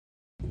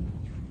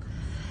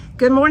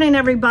Good morning,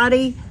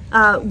 everybody.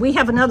 We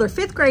have another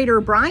fifth grader,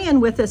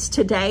 Brian, with us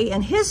today,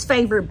 and his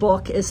favorite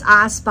book is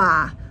I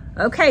Spy.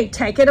 Okay,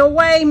 take it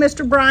away,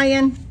 Mr.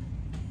 Brian.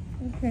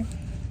 Okay.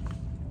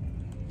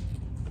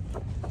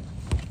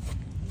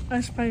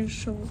 I spy a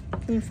shovel.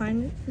 Can you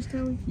find it this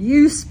time?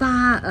 You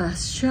spy a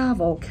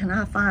shovel. Can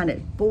I find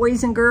it?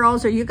 Boys and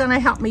girls, are you going to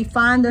help me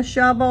find the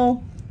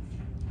shovel?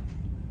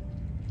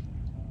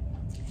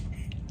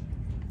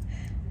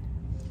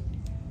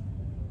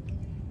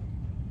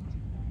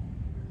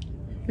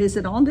 Is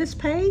it on this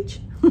page?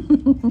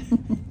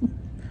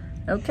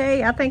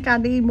 Okay, I think I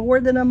need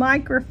more than a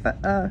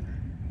microphone.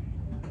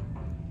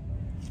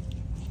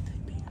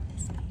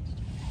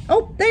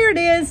 Oh, there it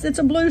is. It's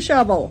a blue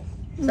shovel.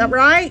 Is that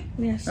right?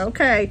 Yes.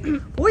 Okay.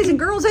 Boys and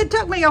girls, it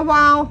took me a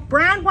while.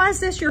 Brian, why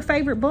is this your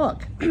favorite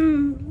book? I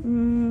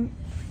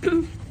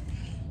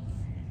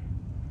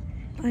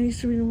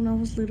used to read it when I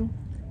was little.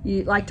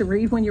 You like to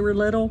read when you were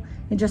little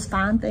and just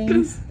find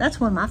things? That's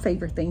one of my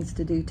favorite things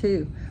to do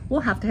too.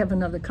 We'll have to have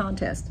another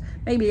contest.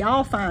 Maybe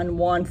I'll find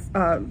one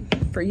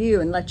for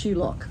you and let you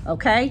look,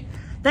 okay?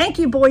 Thank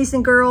you, boys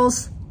and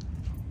girls.